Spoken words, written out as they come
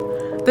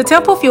The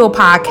Temple Fuel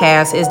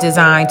podcast is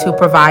designed to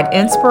provide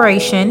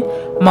inspiration,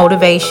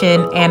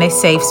 motivation, and a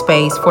safe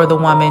space for the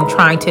woman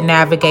trying to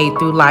navigate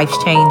through life's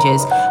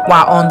changes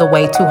while on the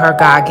way to her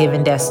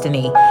God-given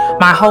destiny.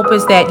 My hope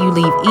is that you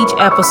leave each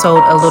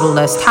episode a little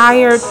less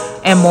tired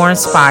and more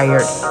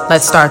inspired.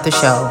 Let's start the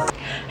show.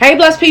 Hey,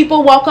 blessed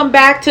people, welcome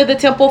back to the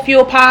Temple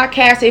Fuel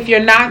podcast. If you're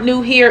not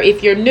new here,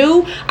 if you're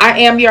new, I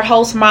am your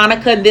host,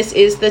 Monica, and this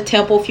is the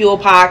Temple Fuel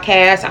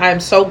podcast. I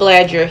am so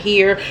glad you're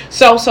here.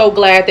 So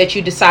glad that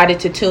you decided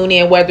to tune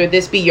in, whether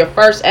this be your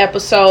first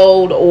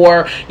episode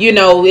or,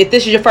 if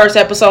this is your first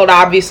episode,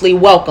 obviously,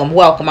 welcome.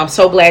 I'm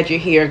so glad you're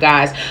here,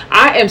 guys.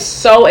 I am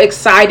so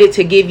excited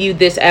to give you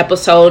this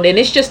episode, and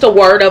it's just a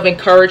word of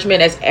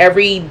encouragement as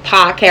every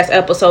podcast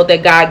episode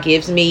that God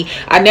gives me.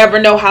 I never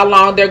know how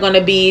long they're going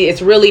to be.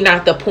 It's really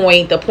not the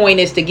point. The point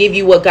is to give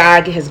you what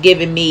God has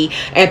given me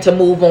and to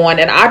move on.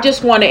 And I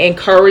just want to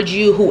encourage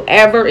you,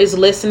 whoever is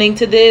listening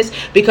to this,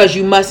 because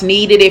you must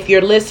need it if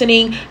you're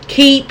listening,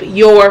 keep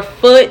your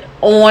foot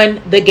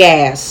on the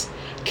gas.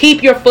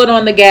 Keep your foot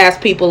on the gas,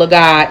 people of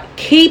God.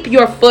 Keep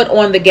your foot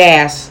on the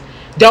gas.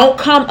 Don't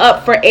come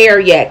up for air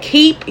yet.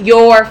 Keep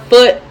your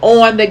foot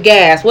on the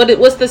gas.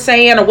 What's the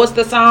saying, or what's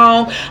the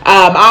song?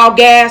 All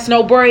gas,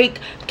 no brake.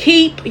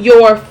 Keep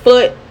your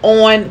foot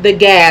on the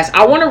gas.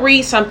 I want to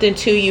read something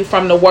to you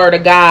from the Word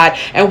of God.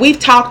 And we've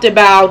talked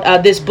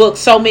about this book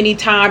so many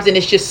times, and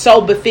it's just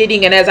so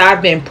befitting. And as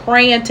I've been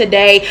praying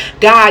today,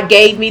 God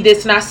gave me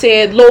this, and I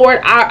said, Lord,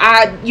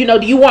 I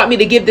do you want me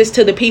to give this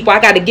to the people? I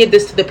got to give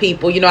this to the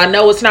people. I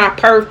know it's not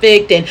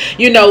perfect, and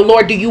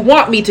Lord, do you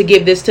want me to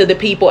give this to the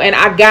people? And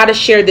I got to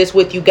share this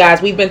with you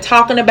guys. We've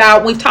talked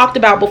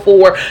about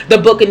before the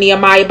book of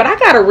Nehemiah, but I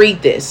got to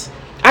read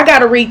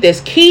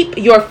this. Keep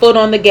your foot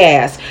on the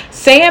gas.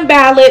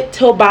 Sanballat,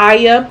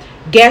 Tobiah,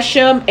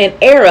 Geshem,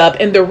 and Arab,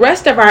 and the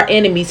rest of our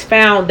enemies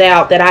found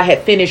out that I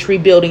had finished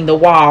rebuilding the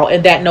wall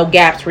and that no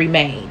gaps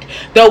remained,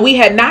 though we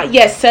had not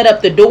yet set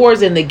up the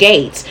doors and the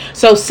gates.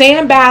 So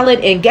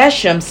Sanballat and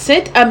Geshem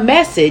sent a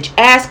message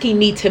asking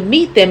me to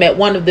meet them at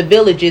one of the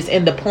villages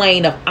in the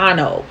plain of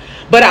Ano.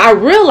 But I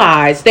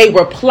realized they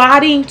were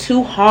plotting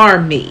to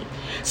harm me.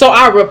 So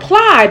I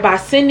replied by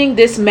sending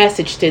this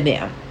message to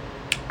them.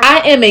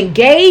 I am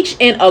engaged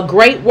in a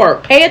great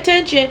work. Pay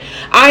attention.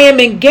 I am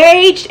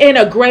engaged in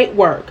a great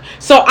work,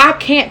 so I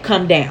can't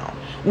come down.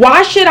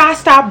 Why should I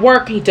stop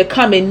working to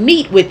come and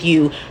meet with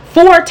you?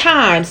 4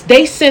 times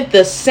they sent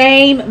the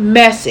same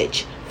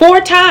message.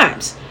 4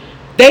 times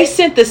they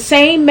sent the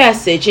same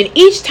message, and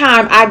each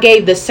time I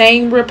gave the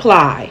same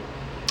reply.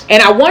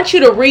 And I want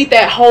you to read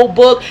that whole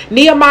book.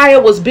 Nehemiah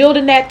was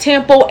building that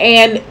temple,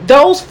 and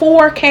those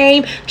 4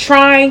 came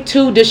trying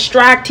to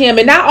distract him.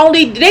 And not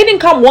only, they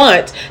didn't come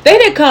once, they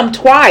didn't come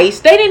twice,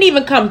 they didn't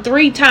even come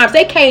 3 times.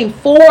 They came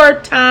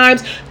 4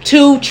 times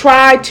to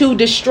try to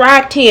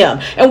distract him.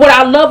 And what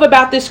I love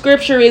about this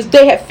scripture is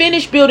they had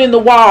finished building the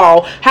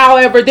wall.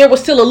 However, there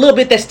was still a little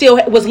bit that still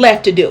was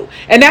left to do.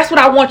 And that's what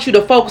I want you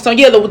to focus on.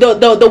 Yeah,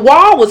 the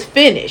wall was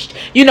finished.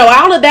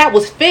 All of that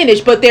was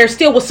finished, but there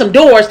still was some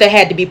doors that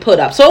had to be put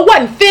up. So it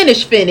wasn't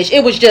finished.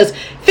 It was just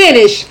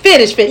finished.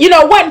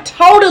 It wasn't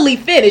totally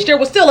finished. There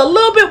was still a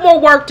little bit more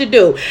work to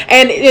do.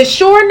 And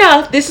sure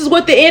enough, this is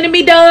what the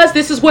enemy does.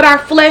 This is what our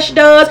flesh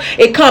does.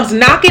 It comes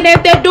knocking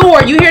at that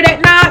door. You hear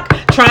that knock?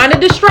 Trying to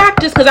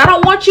distract us, because I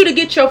don't want you to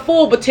get your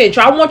full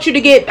potential. I'll let you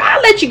get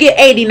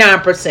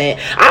 89%.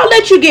 I'll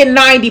let you get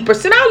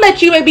 90%. I'll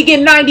let you maybe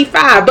get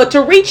 95%. But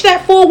to reach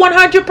that full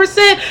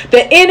 100%,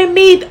 the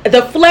enemy,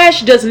 the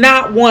flesh does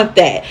not want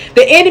that.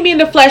 The enemy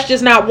and the flesh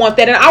does not want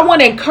that. And I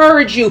want to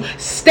encourage you,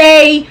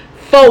 stay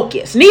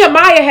focus.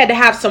 Nehemiah had to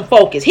have some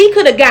focus. He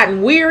could have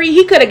gotten weary.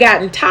 He could have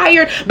gotten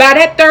tired. By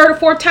that 3rd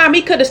or 4th time,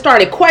 he could have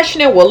started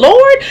questioning, well,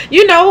 Lord,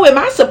 am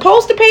I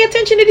supposed to pay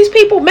attention to these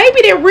people?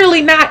 Maybe they're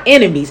really not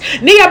enemies.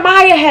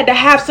 Nehemiah had to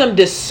have some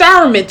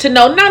discernment to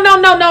know, no.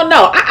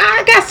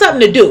 I got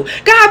something to do.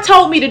 God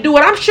told me to do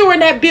it. I'm sure in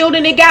that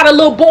building, it got a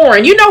little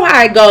boring. You know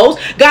how it goes.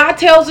 God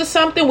tells us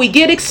something. We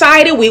get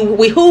excited. We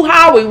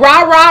hoo-ha. We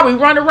rah-rah. We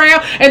run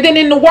around. And then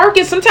in the work,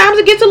 sometimes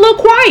it gets a little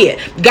quiet.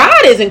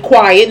 God isn't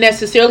quiet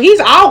necessarily.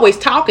 He's always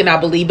talking, I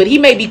believe, but he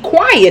may be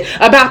quiet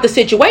about the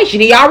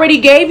situation. He already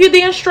gave you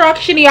the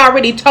instruction. He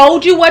already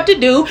told you what to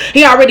do.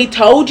 He already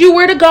told you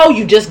where to go.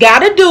 You just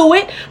got to do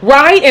it,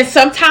 right? And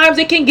sometimes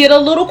it can get a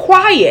little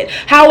quiet.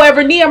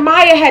 However,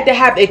 Nehemiah had to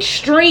have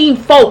extreme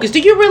focus.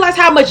 Do you realize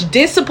how much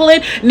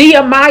discipline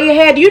Nehemiah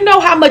had? Do you know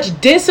how much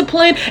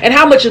discipline and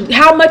how much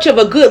of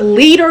a good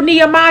leader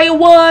Nehemiah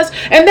was?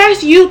 And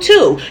that's you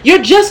too.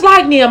 You're just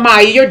like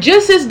Nehemiah. You're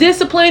just as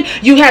disciplined.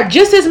 You have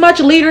just as much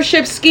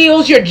leadership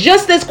skills. You're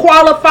just as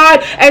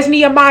qualified as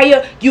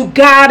Nehemiah. You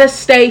gotta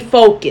stay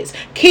focused.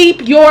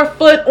 Keep your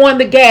foot on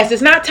the gas.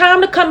 It's not time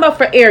to come up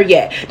for air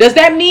yet. Does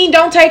that mean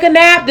don't take a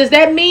nap? Does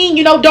that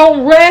mean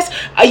don't rest?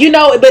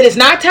 But it's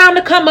not time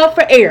to come up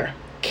for air.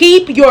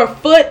 Keep your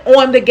foot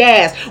on the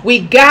gas.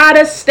 We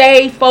gotta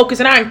stay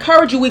focused. And I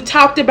encourage you, we've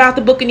talked about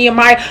the book of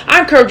Nehemiah.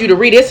 I encourage you to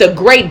read it. It's a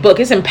great book.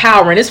 It's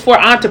empowering. It's for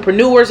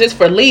entrepreneurs. It's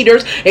for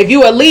leaders. If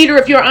you're a leader,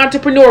 if you're an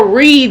entrepreneur,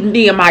 read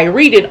Nehemiah.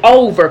 Read it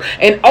over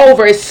and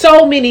over. It's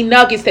so many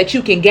nuggets that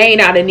you can gain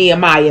out of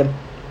Nehemiah.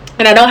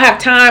 And I don't have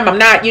time. I'm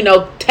not,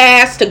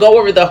 tasked to go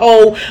over the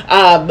whole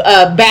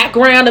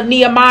background of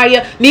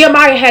Nehemiah.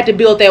 Nehemiah had to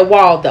build that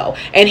wall, though.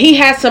 And he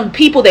had some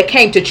people that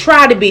came to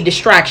try to be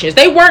distractions.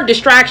 They weren't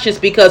distractions,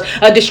 because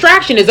a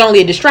distraction is only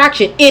a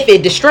distraction if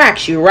it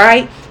distracts you,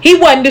 right? He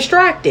wasn't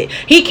distracted.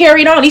 He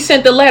carried on. He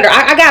sent the letter.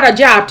 I got a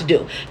job to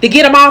do. To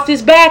get him off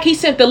his back, he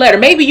sent the letter.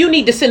 Maybe you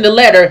need to send a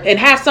letter and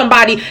have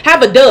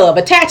a dove,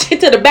 attach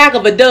it to the back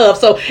of a dove,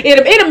 so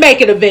it'll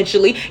make it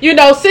eventually.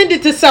 Send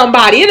it to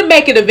somebody. It'll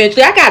make it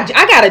eventually. I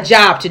got a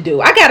job to do.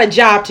 I got a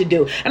job to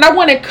do. And I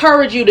want to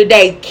encourage you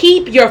today,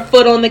 keep your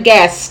foot on the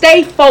gas.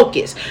 Stay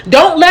focused.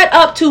 Don't let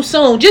up too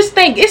soon. Just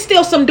think, it's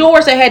still some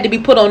doors that had to be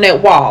put on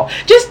that wall.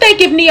 Just think,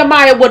 if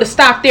Nehemiah would have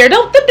stopped there,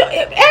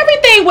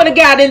 everything would have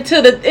got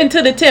into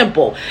the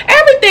temple.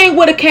 Everything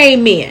would have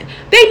came in.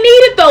 They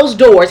needed those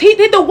doors.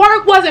 The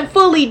work wasn't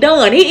fully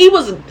done. He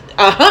was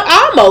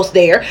almost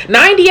there,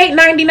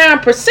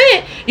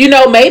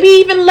 98-99%, maybe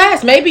even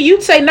less. Maybe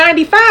you'd say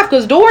 95,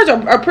 because doors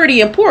are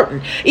pretty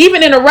important.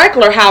 Even in a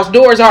regular house,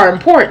 doors are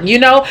important,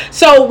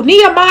 So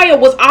Nehemiah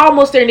was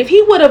almost there. And if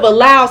he would have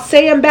allowed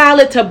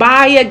Sanballat,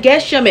 Tobiah,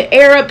 Geshem, and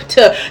Arab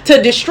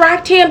to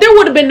distract him, there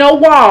would have been no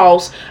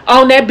walls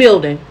on that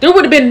building. There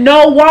would have been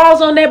no walls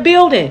on that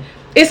building.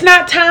 It's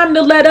not time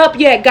to let up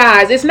yet,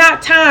 guys. It's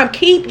not time.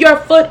 Keep your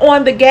foot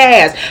on the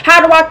gas.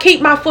 How do I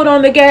keep my foot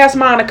on the gas,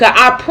 Monica?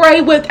 I pray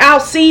without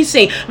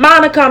ceasing.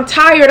 Monica, I'm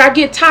tired. I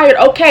get tired.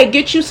 Okay,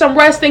 get you some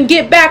rest and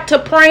get back to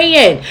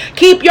praying.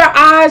 Keep your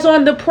eyes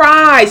on the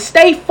prize.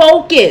 Stay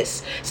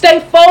focused. Stay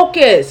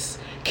focused.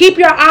 Keep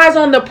your eyes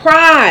on the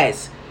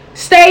prize.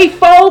 Stay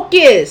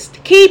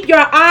focused. Keep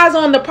your eyes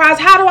on the prize.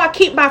 How do I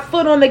keep my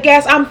foot on the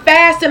gas? I'm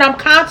fasting. I'm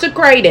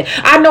consecrating.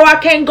 I know I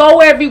can't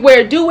go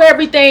everywhere, do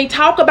everything,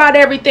 talk about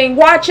everything,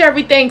 watch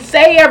everything,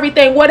 say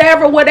everything,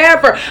 whatever.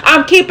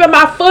 I'm keeping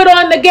my foot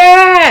on the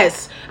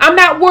gas. I'm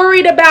not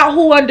worried about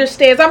who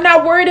understands. I'm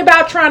not worried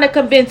about trying to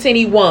convince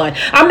anyone.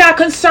 I'm not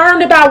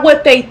concerned about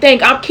what they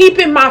think. I'm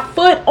keeping my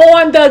foot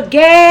on the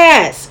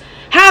gas.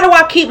 How do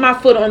I keep my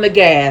foot on the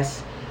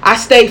gas? I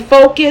stay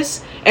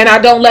focused. And I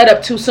don't let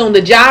up too soon.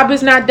 The job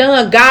is not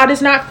done. God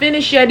is not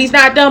finished yet. He's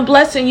not done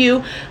blessing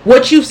you.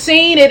 What you've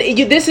seen,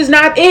 this is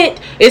not it.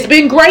 It's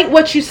been great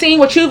what you've seen.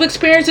 What you've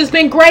experienced has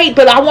been great.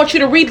 But I want you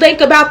to rethink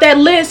about that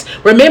list.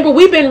 Remember,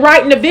 we've been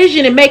writing the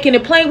vision and making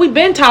it plain. We've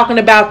been talking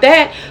about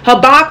that.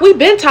 Habakkuk, we've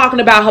been talking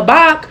about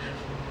Habakkuk.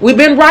 We've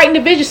been writing the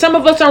vision. Some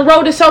of us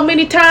unwrote it so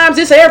many times.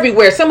 It's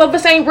everywhere. Some of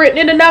us ain't written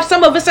it enough.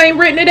 Some of us ain't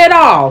written it at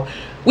all.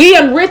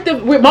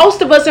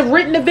 Most of us have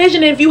written the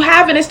vision. And if you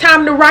haven't, it's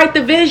time to write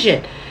the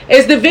vision.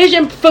 Is the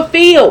vision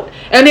fulfilled?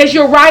 And as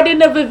you're writing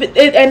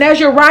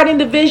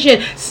the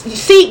vision,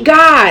 seek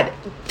God.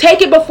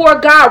 Take it before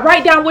God.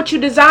 Write down what you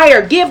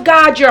desire. Give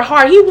God your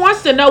heart. He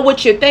wants to know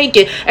what you're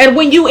thinking. And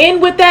when you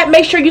end with that,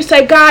 make sure you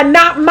say, God,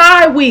 not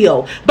my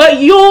will,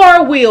 but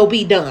your will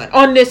be done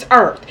on this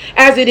earth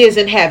as it is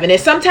in heaven. And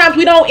sometimes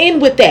we don't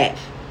end with that.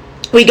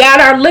 We got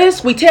our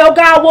list. We tell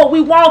God what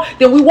we want.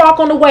 Then we walk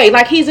on the way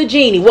like he's a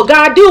genie. Well,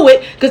 God, do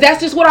it, because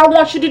that's just what I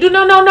want you to do.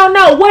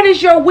 No. What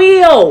is your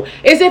will?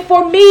 Is it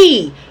for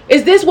me?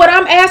 Is this what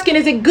I'm asking?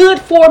 Is it good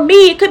for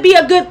me? It could be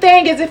a good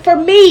thing. Is it for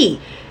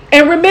me?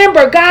 And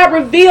remember, God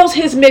reveals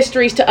his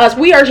mysteries to us.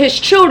 We are his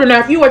children. Now,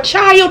 if you're a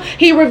child,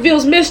 he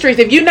reveals mysteries.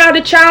 If you're not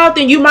a child,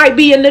 then you might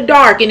be in the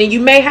dark, and then you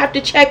may have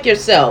to check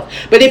yourself.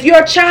 But if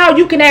you're a child,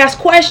 you can ask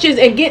questions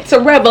and get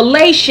some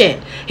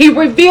revelation. He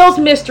reveals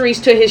mysteries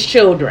to his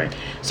children.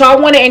 So I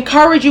want to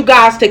encourage you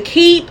guys to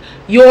keep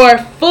your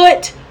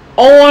foot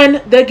on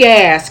the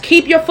gas.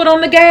 Keep your foot on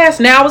the gas.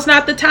 Now is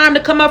not the time to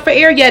come up for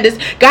air yet.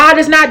 God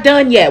is not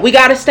done yet. We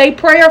got to stay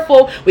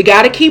prayerful. We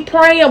got to keep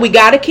praying. We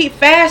got to keep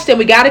fasting.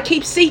 We got to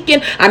keep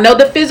seeking. I know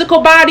the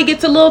physical body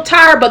gets a little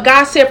tired, but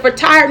God said for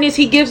tiredness,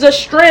 he gives us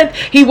strength.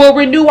 He will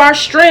renew our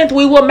strength.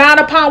 We will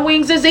mount upon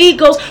wings as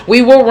eagles.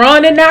 We will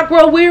run and not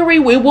grow weary.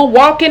 We will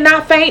walk and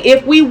not faint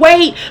if we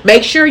wait.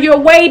 Make sure you're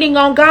waiting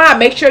on God.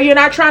 Make sure you're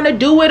not trying to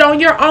do it on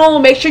your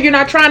own. Make sure you're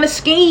not trying to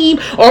scheme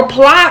or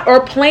plot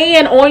or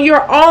plan on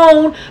your own.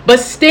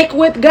 But stick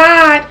with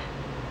God.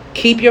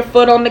 Keep your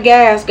foot on the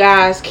gas,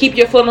 guys. Keep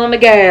your foot on the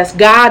gas.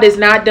 God is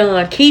not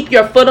done. Keep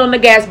your foot on the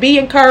gas. Be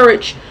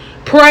encouraged.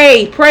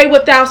 Pray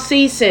without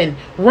ceasing.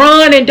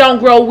 Run and don't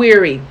grow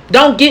weary.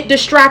 Don't get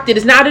distracted.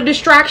 It's not a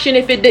distraction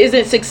if it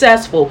isn't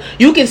successful.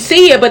 You can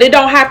see it, but it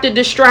don't have to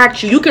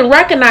distract you. You can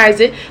recognize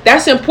it.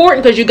 That's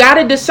important, because you got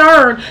to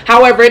discern.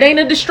 However, it ain't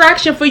a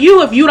distraction for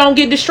you if you don't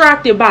get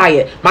distracted by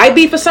it. Might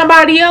be for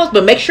somebody else,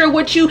 but make sure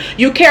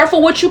you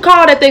careful what you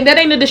call that thing. That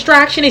ain't a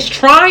distraction. It's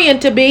trying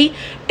to be.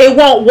 It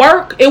won't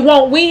work. It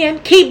won't win.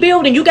 Keep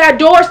building. You got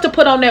doors to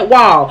put on that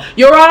wall.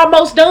 You're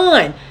almost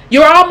done.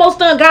 You're almost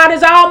done. God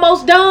is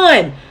almost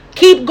done.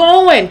 Keep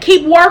going.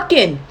 Keep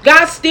working.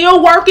 God's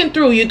still working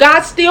through you.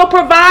 God's still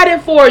providing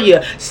for you.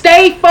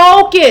 Stay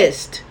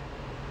focused.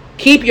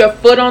 Keep your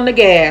foot on the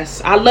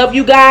gas. I love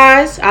you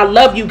guys. I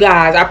love you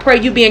guys. I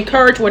pray you be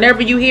encouraged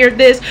whenever you hear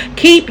this.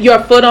 Keep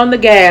your foot on the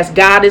gas.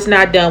 God is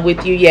not done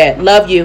with you yet. Love you.